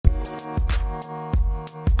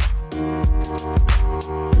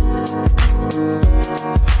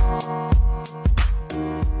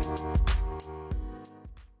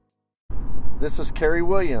This is Kerry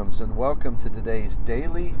Williams, and welcome to today's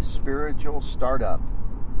Daily Spiritual Startup.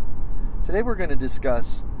 Today we're going to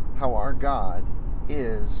discuss how our God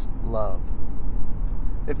is love.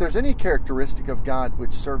 If there's any characteristic of God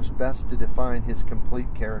which serves best to define His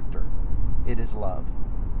complete character, it is love.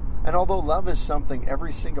 And although love is something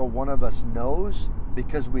every single one of us knows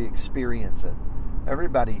because we experience it,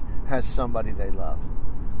 everybody has somebody they love.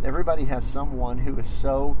 Everybody has someone who is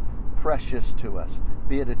so precious to us,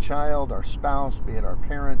 be it a child, our spouse, be it our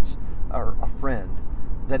parents, or a friend,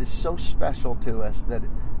 that is so special to us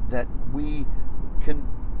that we can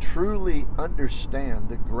truly understand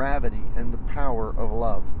the gravity and the power of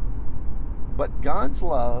love. But God's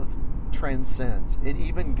love transcends. It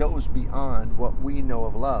even goes beyond what we know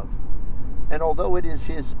of love. And although it is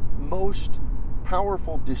His most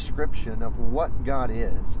powerful description of what God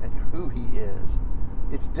is and who He is,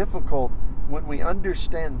 it's difficult when we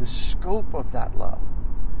understand the scope of that love,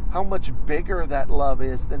 how much bigger that love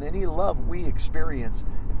is than any love we experience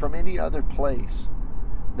from any other place,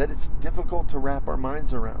 that it's difficult to wrap our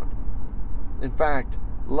minds around. In fact,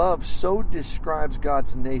 love so describes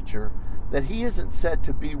God's nature that He isn't said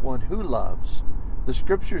to be one who loves. The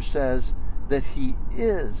Scripture says that He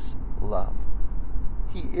is love.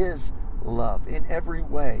 He is love in every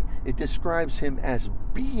way. It describes Him as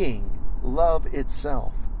being love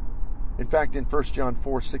itself. In fact, in 1 John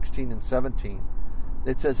 4:16 and 17,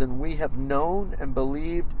 it says, "And we have known and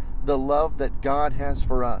believed the love that God has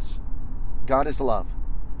for us." God is love.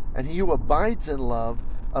 And he who abides in love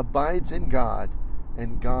abides in God,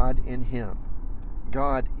 and God in him.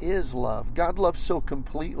 God is love. God loves so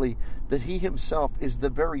completely that He Himself is the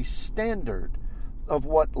very standard of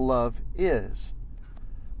what love is.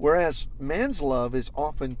 Whereas man's love is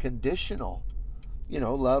often conditional.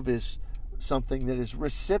 Love is something that is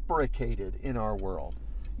reciprocated in our world.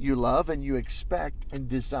 You love and you expect and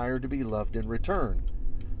desire to be loved in return.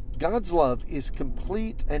 God's love is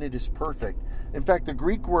complete and it is perfect. In fact, the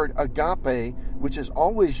Greek word agape, which is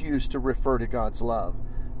always used to refer to God's love,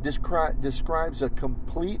 describes a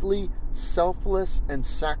completely selfless and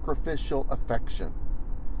sacrificial affection.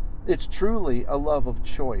 It's truly a love of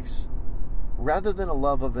choice rather than a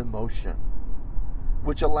love of emotion,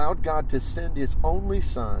 which allowed God to send His only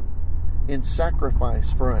Son in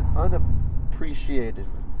sacrifice for an unappreciated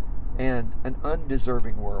and an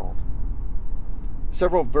undeserving world.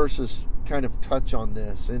 Several verses kind of touch on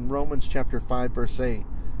this. In Romans chapter 5, verse 8,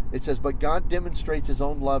 it says, "But God demonstrates His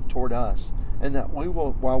own love toward us, and that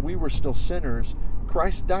while we were still sinners,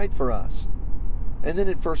 Christ died for us." And then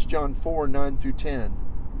in 1 John 4, 9 through 10,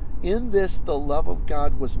 "In this the love of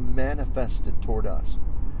God was manifested toward us,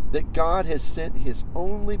 that God has sent His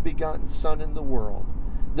only begotten Son in the world,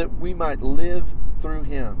 that we might live through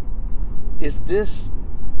Him.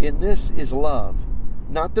 In this is love,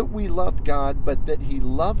 not that we loved God, but that He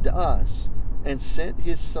loved us and sent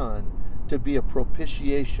His Son to be a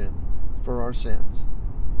propitiation for our sins."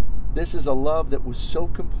 This is a love that was so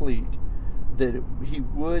complete that He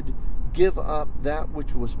would give up that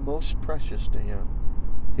which was most precious to Him,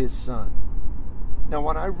 His Son. Now,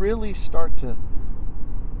 when I really start to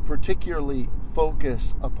particularly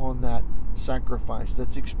focus upon that sacrifice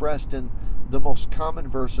that's expressed in the most common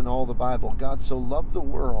verse in all the Bible, God so loved the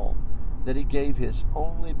world that He gave His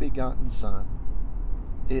only begotten Son,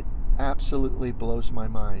 it absolutely blows my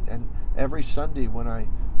mind. And every Sunday when I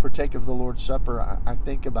partake of the Lord's Supper, I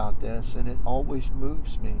think about this, and it always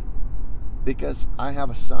moves me, because I have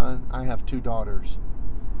a son, I have 2 daughters,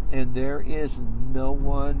 and there is no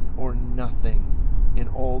one or nothing in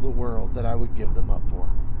all the world that I would give them up for,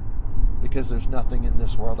 because there's nothing in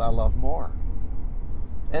this world I love more.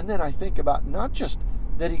 And then I think about not just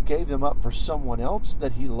that He gave them up for someone else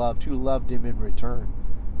that He loved, who loved Him in return,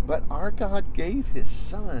 but our God gave His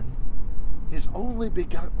Son, His only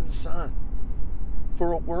begotten Son,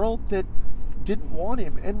 for a world that didn't want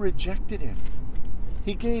Him and rejected Him.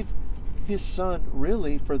 He gave His Son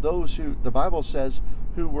really for those who, the Bible says,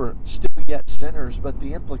 who were still yet sinners, but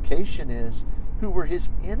the implication is who were His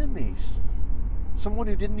enemies. Someone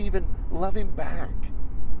who didn't even love Him back.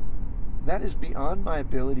 That is beyond my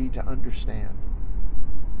ability to understand.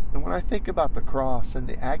 And when I think about the cross and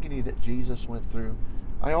the agony that Jesus went through,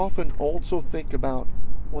 I often also think about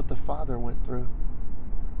what the Father went through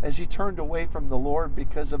as He turned away from the Lord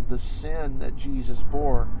because of the sin that Jesus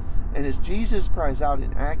bore. And as Jesus cries out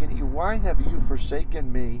in agony, "Why have you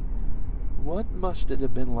forsaken me?" What must it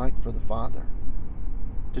have been like for the Father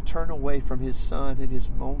to turn away from His Son in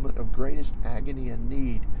His moment of greatest agony and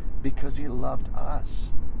need because He loved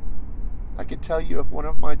us? I can tell you, if one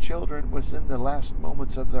of my children was in the last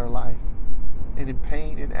moments of their life and in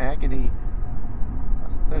pain and agony,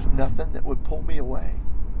 There's nothing that would pull me away.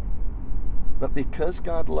 But because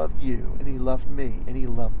God loved you, and He loved me, and He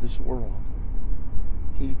loved this world,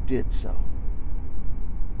 He did so.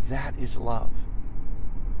 That is love.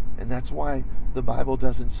 And that's why the Bible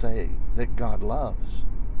doesn't say that God loves.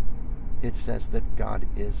 It says that God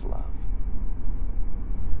is love.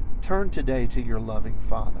 Turn today to your loving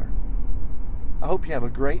Father. I hope you have a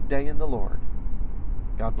great day in the Lord.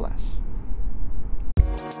 God bless.